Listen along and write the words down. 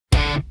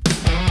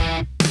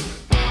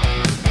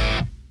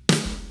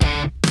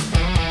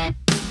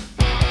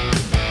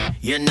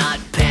You're not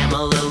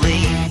Pamela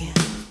Lee.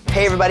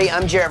 Hey everybody,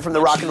 I'm Jaret from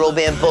the rock and roll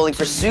band Bowling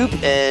for Soup,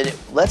 and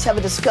let's have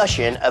a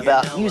discussion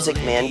about Music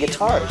Man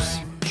guitars.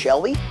 Shall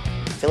we?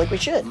 I feel like we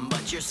should.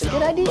 It's a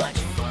good idea.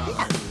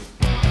 Yeah.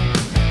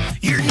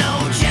 You're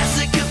no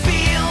Jessica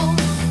Biel,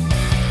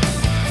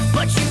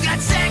 but you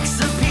got sex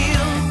appeal.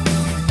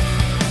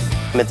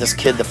 I met this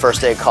kid the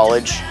first day of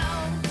college,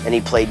 and he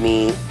played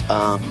me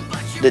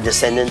the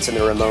Descendants and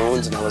the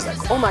Ramones, and I was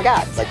like, oh my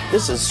god, like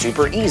this is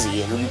super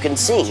easy, and you can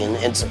sing,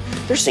 and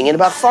they're singing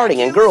about farting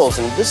and girls,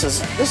 and this is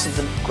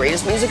the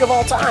greatest music of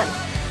all time.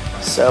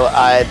 So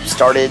I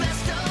started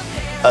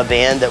a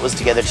band that was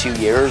together 2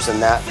 years, and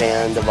that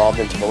band evolved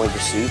into Bowling for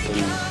Soup,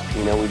 and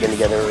you know, we've been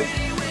together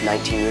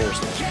 19 years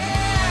now.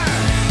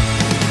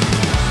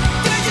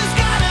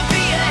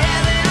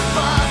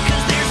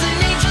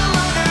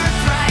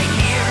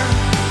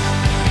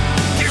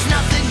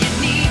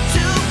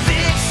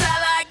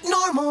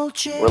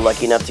 We're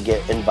lucky enough to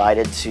get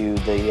invited to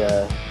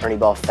the Ernie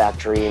Ball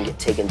factory and get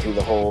taken through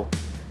the whole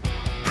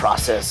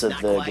process of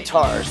the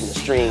guitars and the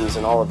strings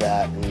and all of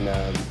that. And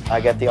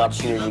I got the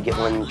opportunity to get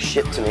one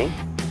shipped to me.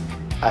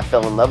 I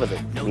fell in love with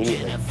it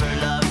immediately.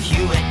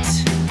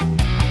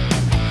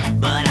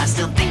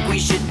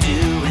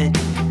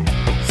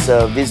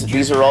 So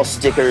these are all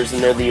stickers,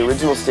 and they're the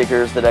original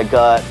stickers that I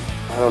got,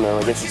 I don't know,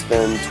 I guess it's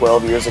been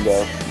 12 years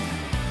ago.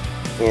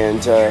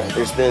 And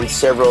there's been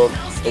several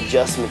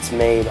adjustments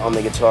made on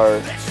the guitar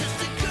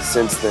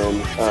since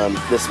then.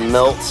 This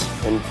melt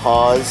and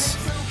pause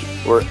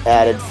were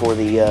added for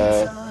the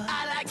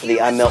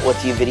I Melt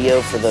With You video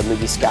for the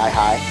movie Sky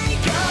High.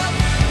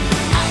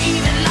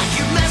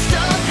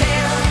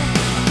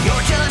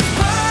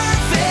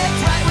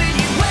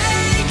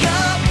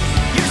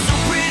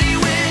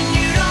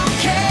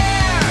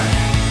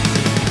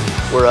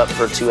 We're up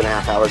for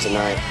 2.5 hours a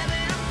night,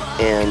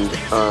 and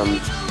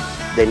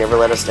they never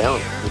let us down.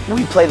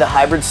 We play the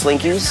hybrid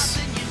Slinkys.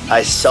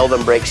 I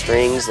seldom break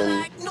strings,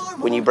 and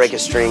when you break a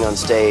string on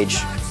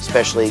stage,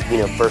 especially, you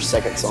know, first,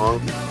 second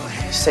song, it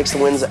just takes the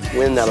wind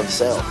out of the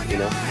sail, you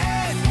know.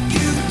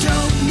 You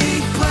don't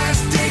need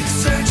plastic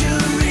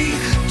surgery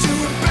to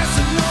impress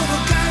a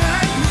noble guy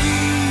like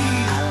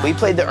me. We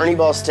played the Ernie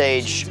Ball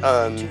stage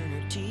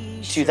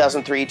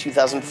 2003,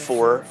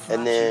 2004,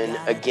 and then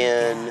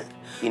again,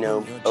 you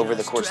know, over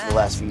the course of the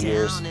last few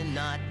years.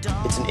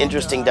 It's an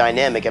interesting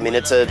dynamic. I mean,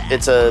 it's a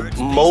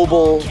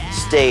mobile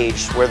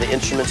stage where the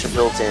instruments are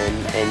built in,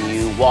 and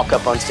you walk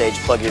up on stage,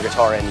 plug your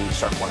guitar in, and you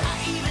start playing.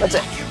 That's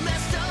it.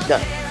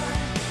 Done.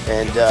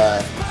 And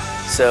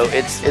so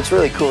it's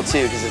really cool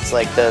too, because it's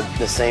like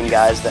the same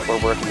guys that were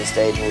working the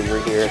stage when we were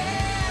here,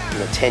 you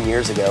know, 10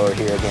 years ago are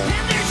here again.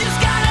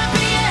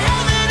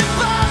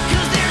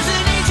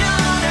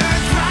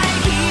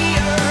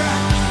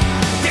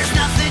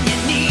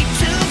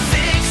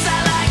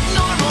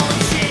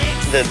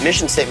 The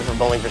mission statement for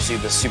Bowling for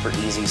Soup is super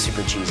easy,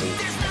 super cheesy.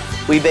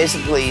 We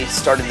basically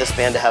started this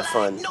band to have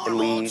fun, and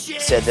we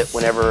said that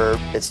whenever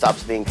it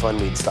stops being fun,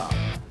 we'd stop.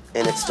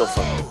 And it's still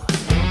fun.